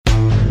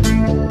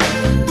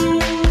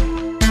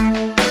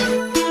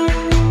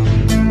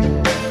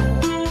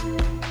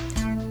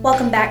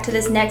welcome back to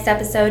this next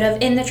episode of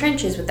In the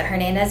Trenches with the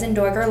Hernandez and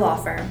Dorger Law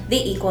Firm,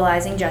 the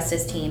Equalizing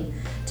Justice Team.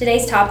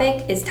 Today's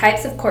topic is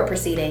types of court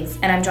proceedings,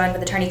 and I'm joined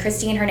with attorney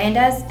Christine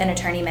Hernandez and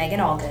attorney Megan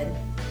Allgood.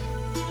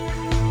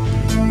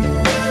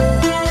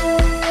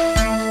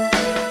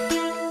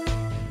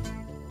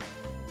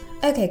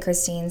 Okay,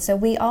 Christine, so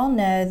we all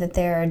know that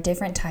there are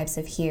different types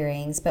of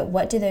hearings, but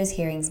what do those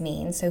hearings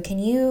mean? So can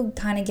you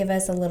kind of give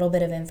us a little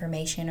bit of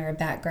information or a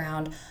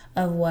background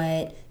of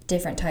what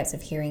different types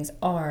of hearings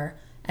are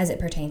as it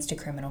pertains to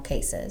criminal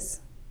cases?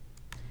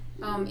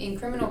 In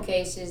criminal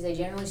cases, they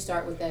generally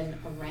start with an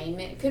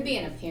arraignment. It could be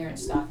an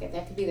appearance docket.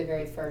 That could be the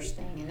very first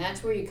thing. And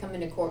that's where you come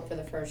into court for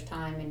the first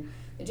time, and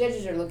the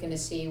judges are looking to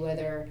see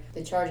whether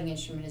the charging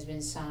instrument has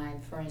been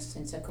signed, for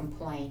instance, a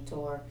complaint,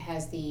 or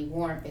has the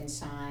warrant been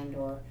signed,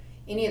 or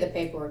any of the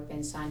paperwork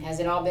been signed? Has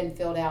it all been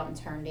filled out and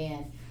turned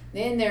in?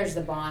 Then there's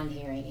the bond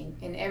hearing,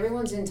 and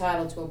everyone's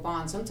entitled to a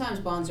bond. Sometimes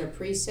bonds are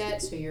preset,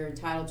 so you're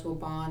entitled to a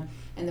bond,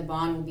 and the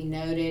bond will be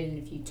noted, and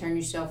if you turn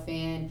yourself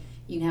in,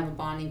 you can have a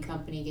bonding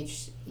company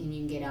and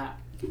you can get out.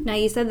 Now,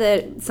 you said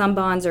that some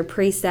bonds are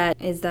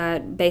preset. Is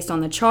that based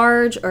on the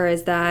charge, or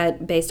is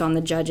that based on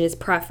the judge's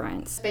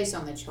preference? It's based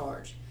on the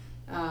charge.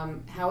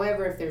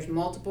 However, if there's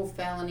multiple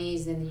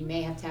felonies, then you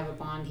may have to have a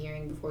bond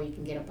hearing before you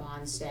can get a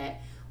bond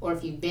set. Or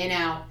if you've been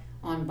out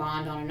on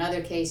bond on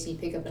another case and you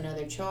pick up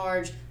another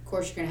charge, of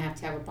course you're going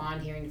to have a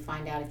bond hearing to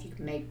find out if you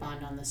can make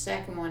bond on the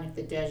second one, if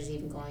the judge is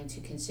even going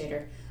to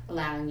consider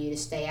allowing you to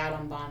stay out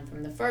on bond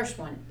from the first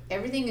one.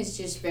 Everything is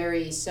just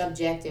very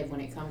subjective when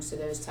it comes to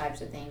those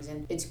types of things,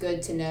 and it's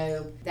good to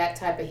know that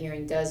type of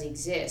hearing does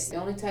exist. The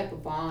only type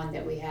of bond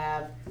that we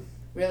have,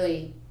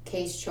 really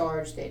case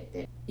charge,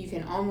 that you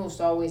can almost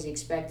always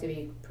expect to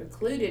be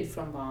precluded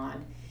from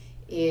bond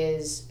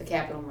is a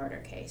capital murder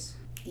case.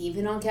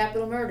 Even on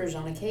capital murders,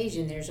 on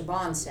occasion, there's a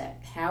bond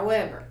set.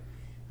 However,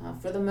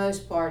 for the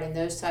most part, in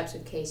those types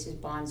of cases,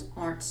 bonds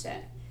aren't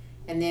set.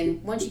 And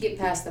then once you get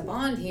past the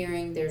bond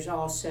hearing, there's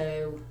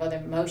also other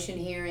motion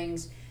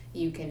hearings.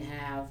 You can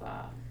have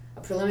a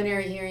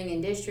preliminary hearing in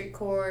district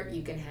court.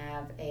 You can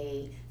have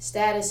a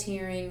status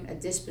hearing, a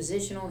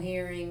dispositional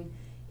hearing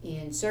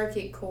in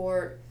circuit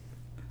court.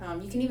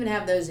 You can even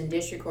have those in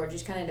district court. It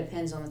just kind of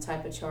depends on the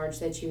type of charge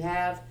that you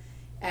have.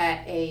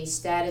 At a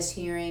status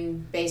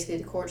hearing, basically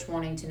the court's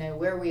wanting to know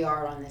where we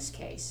are on this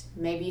case.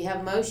 Maybe you have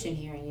a motion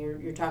hearing,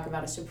 you're talking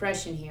about a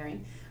suppression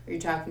hearing, or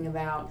you're talking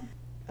about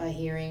a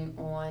hearing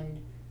on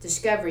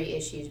discovery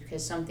issues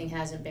because something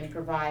hasn't been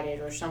provided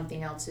or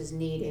something else is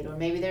needed, or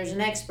maybe there's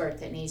an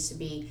expert that needs to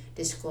be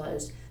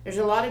disclosed. There's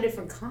a lot of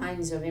different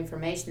kinds of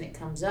information that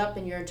comes up,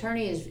 and your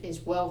attorney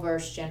is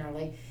well-versed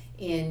generally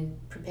in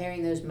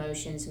preparing those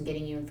motions and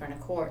getting you in front of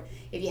court.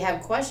 If you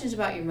have questions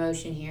about your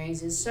motion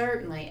hearings, then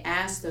certainly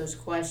ask those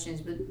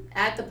questions, but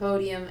at the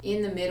podium,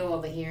 in the middle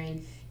of a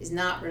hearing, is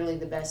not really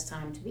the best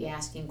time to be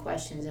asking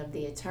questions of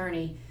the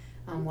attorney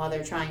while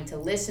they're trying to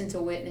listen to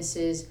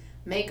witnesses,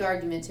 make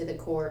argument to the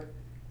court,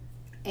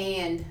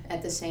 and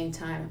at the same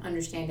time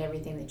understand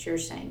everything that you're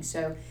saying.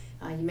 So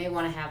you may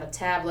want to have a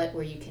tablet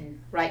where you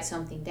can write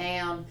something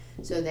down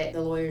so that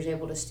the lawyer is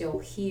able to still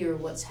hear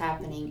what's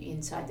happening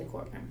inside the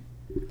courtroom.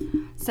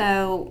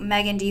 So,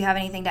 Megan, do you have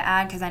anything to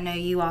add? Because I know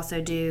you also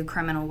do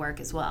criminal work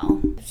as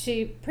well.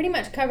 She pretty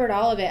much covered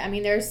all of it. I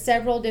mean, there's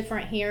several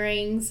different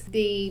hearings.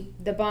 The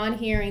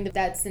bond hearing,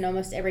 that's in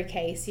almost every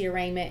case. The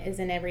arraignment is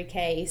in every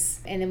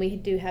case. And then we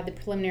do have the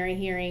preliminary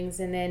hearings.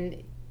 And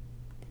then,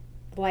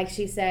 like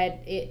she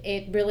said,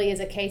 it really is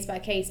a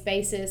case-by-case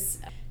basis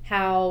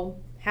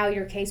how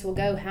your case will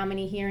go, how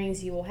many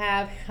hearings you will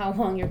have, how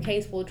long your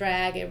case will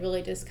drag. It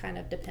really just kind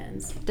of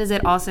depends. Does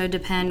it also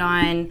depend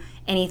on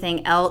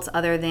anything else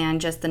other than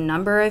just the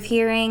number of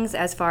hearings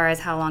as far as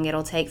how long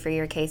it'll take for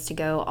your case to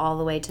go all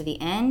the way to the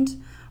end?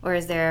 Or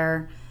is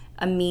there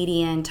a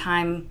median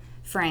time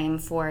frame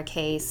for a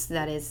case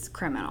that is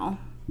criminal?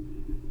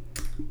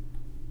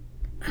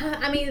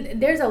 I mean,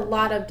 there's a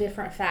lot of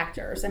different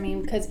factors. I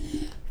mean, because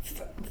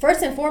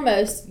first and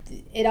foremost,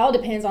 it all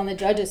depends on the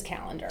judge's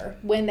calendar,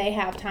 when they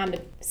have time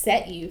to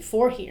set you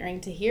for hearing,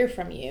 to hear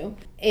from you.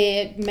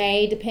 It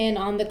may depend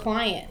on the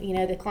client. You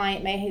know, the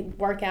client may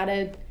work out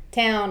of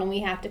town and we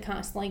have to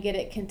constantly get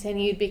it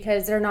continued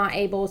because they're not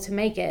able to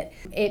make it.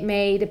 It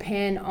may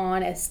depend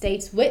on a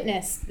state's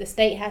witness. The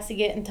state has to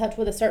get in touch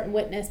with a certain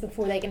witness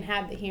before they can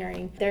have the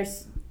hearing.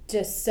 There's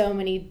just so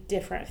many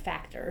different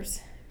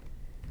factors.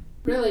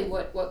 Really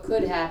what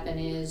could happen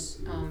is,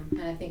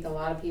 and I think a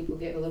lot of people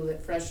get a little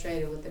bit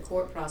frustrated with the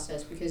court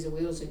process because the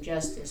wheels of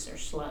justice are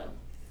slow.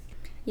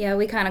 Yeah,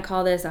 we kind of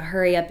call this a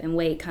hurry up and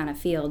wait kind of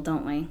field,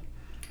 don't we?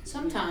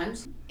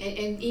 Sometimes,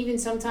 and even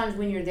sometimes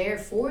when you're there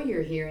for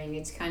your hearing,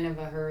 it's kind of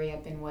a hurry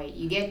up and wait.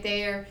 You get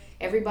there,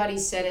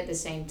 everybody's set at the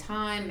same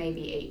time,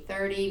 maybe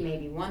 8:30,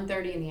 maybe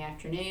 1:30 in the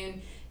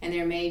afternoon, and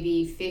there may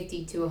be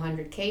 50 to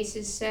 100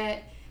 cases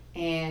set,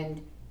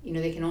 and you know,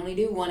 they can only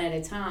do one at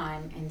a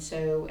time. And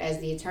so as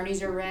the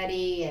attorneys are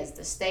ready, as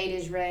the state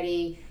is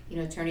ready, you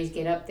know, attorneys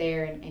get up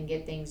there and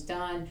get things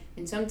done.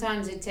 And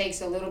sometimes it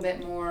takes a little bit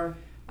more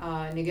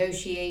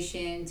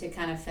negotiation to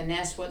kind of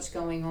finesse what's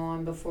going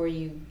on before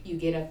you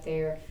get up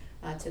there.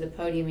 to the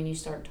podium and you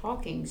start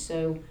talking.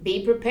 So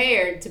be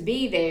prepared to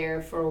be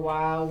there for a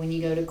while when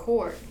you go to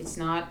court.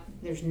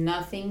 There's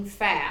nothing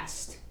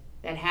fast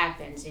that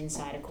happens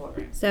inside a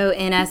courtroom. So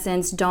in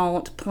essence,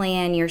 don't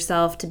plan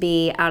yourself to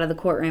be out of the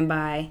courtroom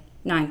by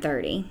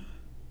 9:30.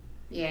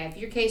 Yeah, if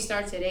your case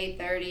starts at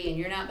 8:30 and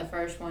you're not the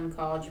first one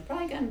called, you're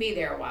probably going to be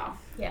there a while.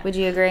 Yeah. Would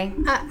you agree?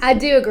 I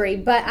do agree,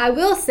 but I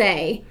will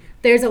say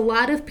there's a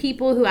lot of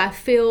people who I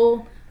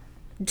feel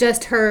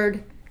just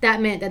heard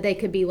that meant that they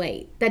could be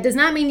late. That does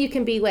not mean you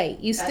can be late.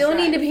 You still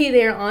need to be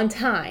there on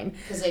time.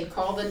 Because they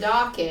call the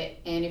docket,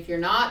 and if you're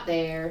not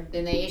there,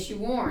 then they issue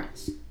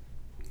warrants.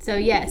 So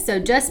yes, so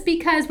just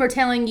because we're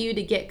telling you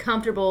to get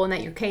comfortable and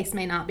that your case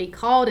may not be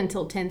called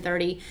until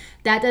 10:30,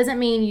 that doesn't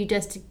mean you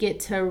just get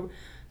to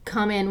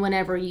come in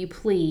whenever you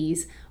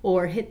please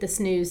or hit the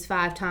snooze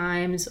 5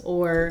 times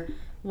or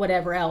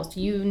whatever else.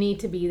 You need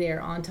to be there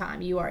on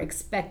time. You are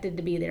expected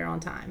to be there on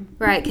time.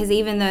 Right, because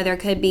even though there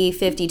could be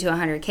 50 to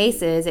 100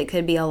 cases, it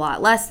could be a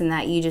lot less than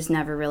that. You just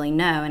never really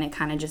know, and it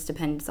kind of just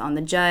depends on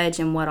the judge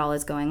and what all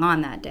is going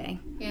on that day.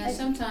 Yeah,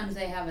 sometimes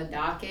they have a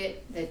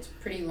docket that's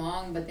pretty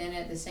long, but then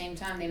at the same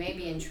time they may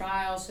be in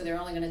trial, so they're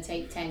only going to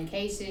take 10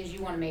 cases.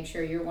 You want to make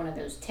sure you're one of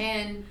those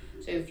 10.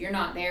 So if you're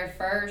not there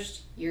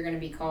first, you're going to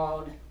be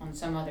called on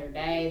some other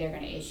day. They're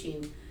going to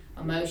issue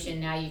a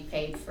motion. Now you've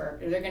paid for,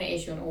 or they're going to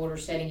issue an order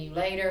setting you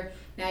later.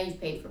 Now you've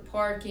paid for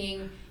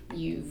parking.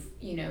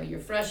 You're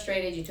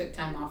frustrated. You took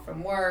time off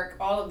from work.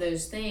 All of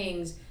those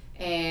things,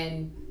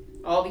 and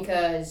all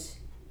because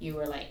you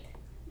were late.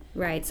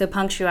 Right. So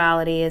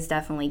punctuality is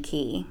definitely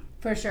key.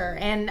 For sure.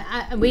 And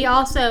we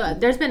also,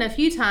 there's been a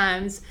few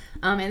times,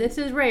 and this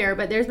is rare,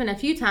 but there's been a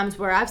few times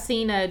where I've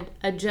seen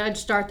a judge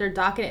start their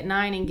docket at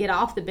 9 and get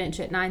off the bench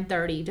at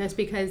 9:30 just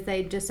because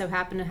they just so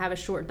happen to have a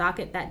short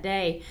docket that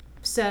day.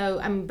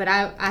 So, but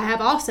I have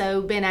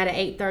also been at an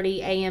 8:30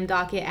 a.m.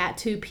 docket at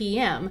 2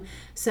 p.m.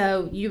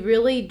 So you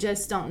really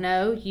just don't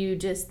know. You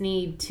just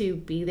need to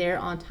be there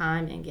on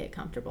time and get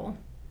comfortable.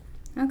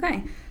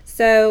 Okay,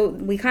 so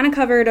we kind of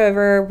covered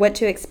over what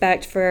to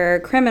expect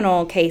for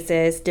criminal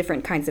cases,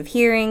 different kinds of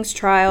hearings,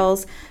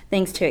 trials,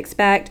 things to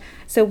expect.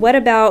 So what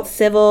about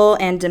civil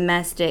and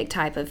domestic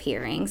type of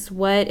hearings?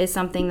 What is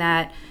something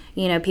that,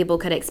 people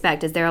could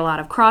expect? Is there a lot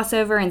of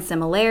crossover and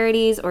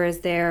similarities, or is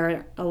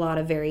there a lot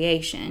of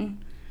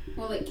variation?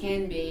 Well, it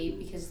can be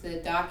because the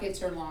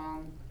dockets are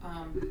long.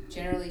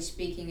 Generally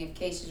speaking, if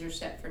cases are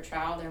set for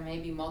trial, there may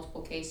be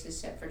multiple cases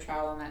set for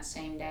trial on that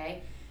same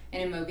day.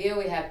 And in Mobile,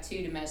 we have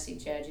 2 domestic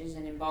judges,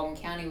 and in Baldwin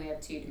County, we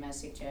have 2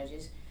 domestic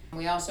judges.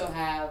 We also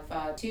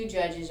have 2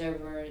 judges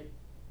over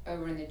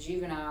in the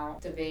juvenile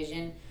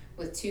division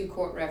with 2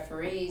 court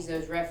referees.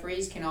 Those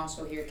referees can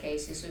also hear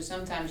cases, so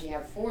sometimes you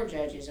have 4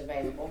 judges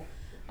available.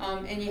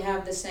 And you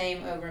have the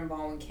same over in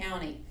Baldwin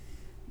County.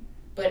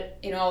 But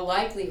in all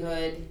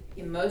likelihood,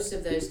 in most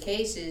of those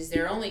cases,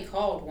 they're only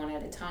called one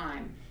at a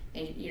time.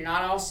 And you're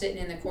not all sitting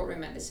in the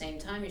courtroom at the same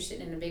time. You're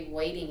sitting in a big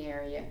waiting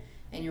area,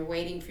 and you're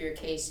waiting for your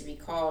case to be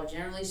called.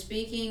 Generally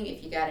speaking,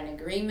 if you got an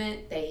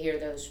agreement, they hear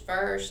those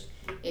first.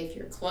 If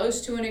you're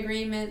close to an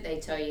agreement, they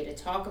tell you to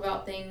talk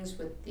about things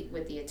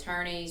with the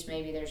attorneys.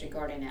 Maybe there's a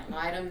guardian ad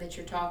litem that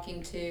you're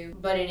talking to.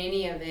 But in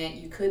any event,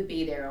 you could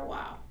be there a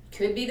while.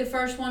 Could be the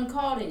first one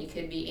called, and you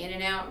could be in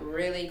and out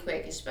really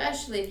quick,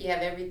 especially if you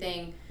have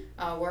everything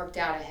worked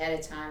out ahead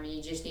of time and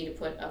you just need to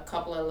put a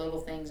couple of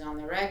little things on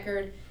the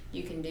record.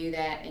 You can do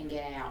that and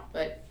get out.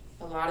 But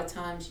a lot of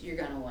times, you're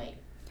going to wait.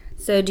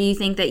 So do you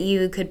think that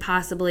you could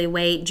possibly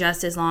wait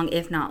just as long,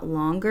 if not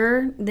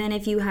longer, than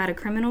if you had a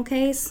criminal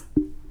case?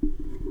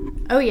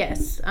 Oh,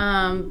 yes.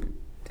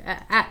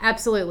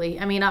 Absolutely.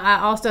 I mean, I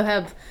also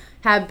have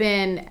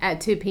been at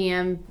 2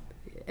 p.m.,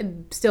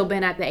 still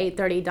been at the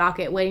 8:30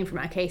 docket waiting for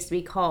my case to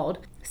be called.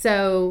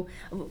 So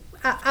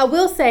I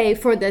will say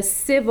for the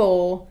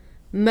civil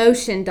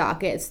motion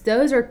dockets,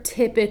 those are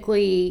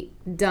typically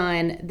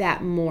done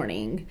that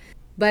morning.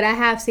 But I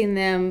have seen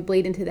them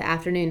bleed into the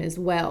afternoon as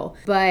well.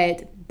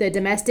 But the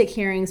domestic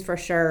hearings, for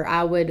sure,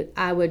 I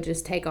would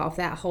just take off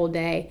that whole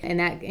day, and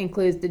that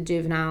includes the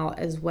juvenile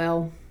as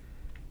well.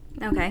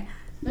 Okay.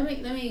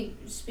 Let me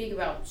speak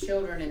about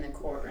children in the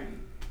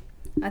courtroom.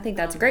 I think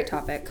that's a great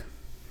topic.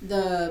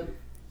 The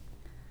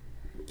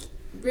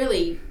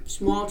really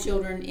small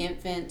children,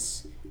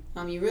 infants,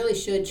 you really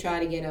should try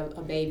to get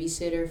a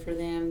babysitter for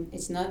them.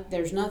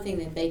 There's nothing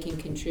that they can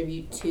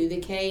contribute to the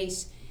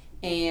case,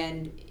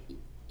 and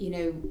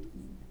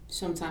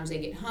sometimes they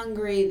get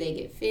hungry, they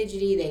get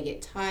fidgety, they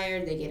get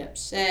tired, they get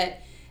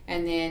upset,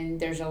 and then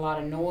there's a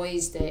lot of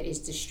noise that is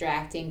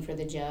distracting for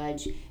the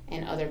judge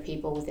and other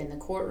people within the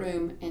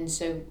courtroom. And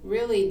so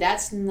really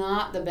that's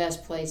not the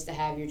best place to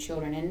have your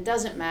children. And it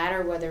doesn't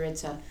matter whether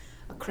it's a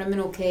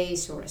criminal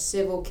case or a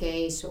civil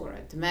case or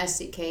a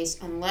domestic case,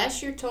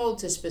 unless you're told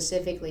to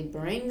specifically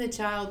bring the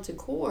child to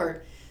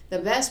court, the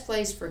best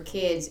place for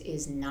kids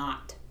is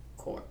not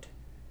court.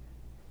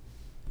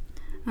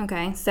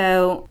 Okay,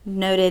 so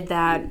noted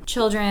that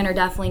children are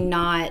definitely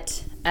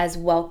not as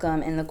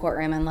welcome in the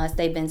courtroom unless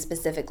they've been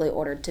specifically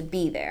ordered to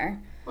be there.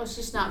 Well, it's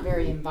just not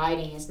very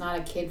inviting. It's not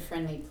a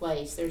kid-friendly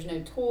place. There's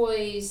no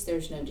toys.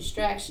 There's no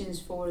distractions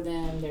for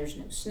them. There's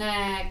no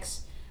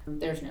snacks.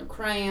 There's no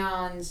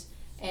crayons.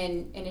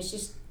 And it's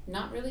just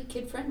not really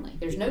kid-friendly.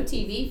 There's no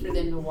TV for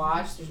them to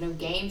watch. There's no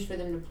games for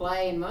them to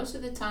play. And most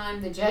of the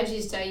time, the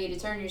judges tell you to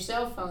turn your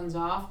cell phones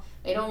off.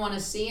 They don't want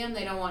to see them.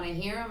 They don't want to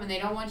hear them. And they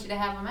don't want you to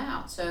have them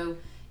out. So,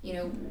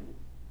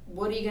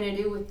 what are you going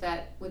to do with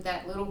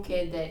that little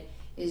kid that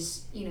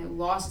is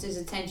lost his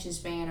attention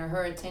span or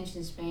her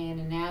attention span,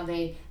 and now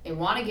they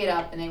want to get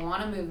up and they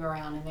want to move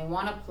around and they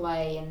want to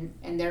play,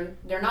 and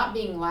they're not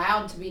being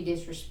allowed to be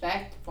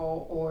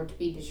disrespectful or to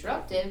be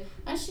disruptive.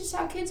 That's just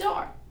how kids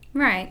are.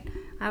 Right.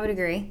 I would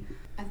agree.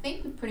 I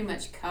think we pretty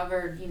much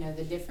covered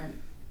the different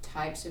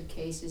types of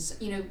cases.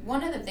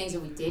 One of the things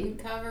that we didn't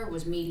cover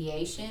was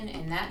mediation,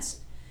 and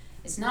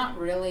it's not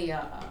really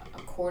a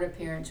court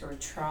appearance or a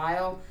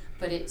trial,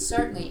 but it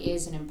certainly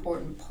is an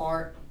important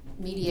part.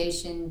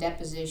 Mediation,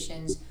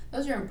 depositions,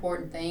 those are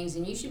important things,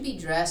 and you should be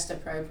dressed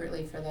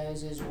appropriately for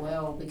those as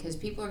well, because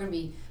people are going to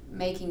be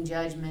making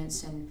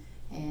judgments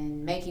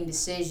and making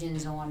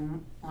decisions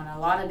on a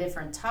lot of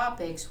different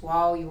topics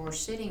while you're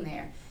sitting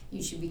there.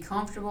 You should be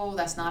comfortable.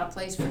 That's not a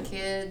place for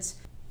kids.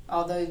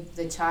 Although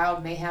the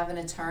child may have an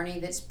attorney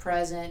that's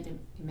present, it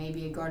may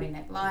be a guardian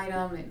ad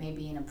litem, it may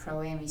be in a pro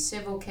ami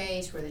civil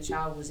case where the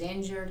child was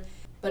injured,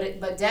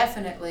 but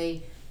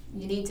definitely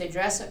you need to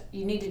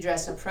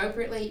dress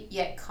appropriately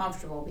yet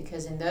comfortable,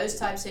 because in those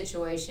type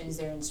situations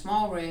they're in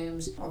small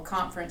rooms or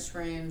conference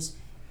rooms,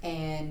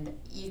 and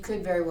you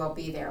could very well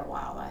be there a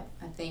while.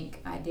 I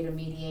think I did a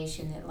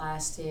mediation that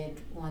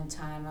lasted one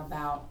time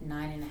about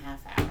 9.5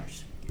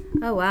 hours.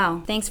 Oh,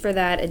 wow. Thanks for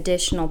that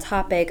additional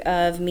topic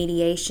of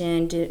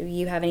mediation. Do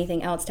you have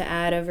anything else to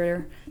add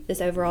over this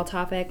overall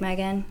topic,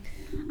 Megan?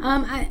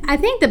 I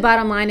think the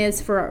bottom line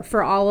is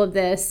for all of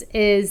this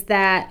is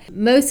that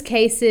most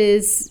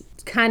cases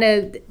kind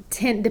of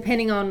tend,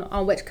 depending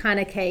on which kind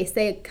of case,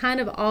 they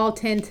kind of all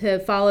tend to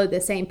follow the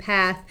same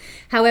path.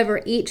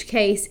 However, each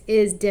case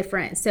is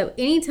different. So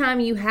anytime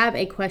you have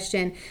a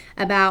question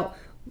about,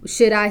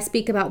 should I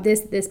speak about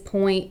this at this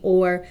point,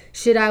 or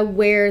should I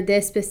wear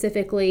this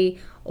specifically,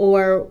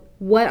 or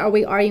what are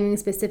we arguing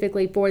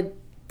specifically for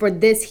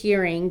this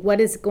hearing, what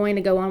is going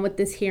to go on with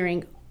this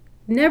hearing,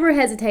 never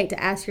hesitate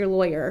to ask your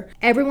lawyer.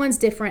 Everyone's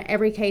different.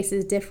 Every case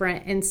is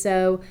different. And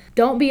so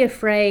don't be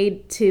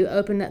afraid to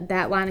open up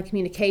that line of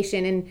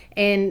communication.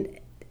 And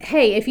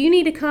hey, if you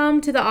need to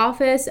come to the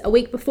office a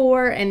week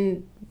before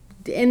and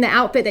in the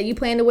outfit that you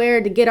plan to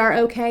wear to get our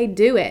okay,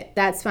 do it.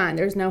 That's fine.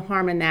 There's no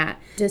harm in that.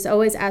 Just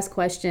always ask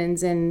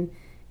questions and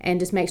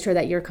just make sure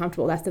that you're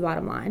comfortable. That's the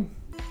bottom line.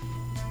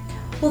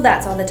 Well,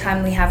 that's all the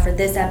time we have for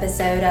this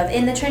episode of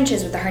In the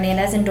Trenches with the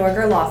Hernandez and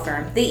Dorger Law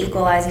Firm, the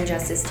Equalizing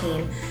Justice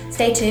team.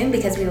 Stay tuned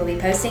because we will be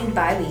posting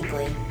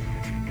bi-weekly.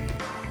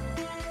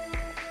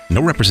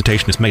 No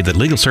representation is made that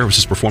legal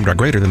services performed are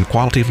greater than the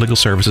quality of legal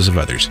services of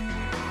others.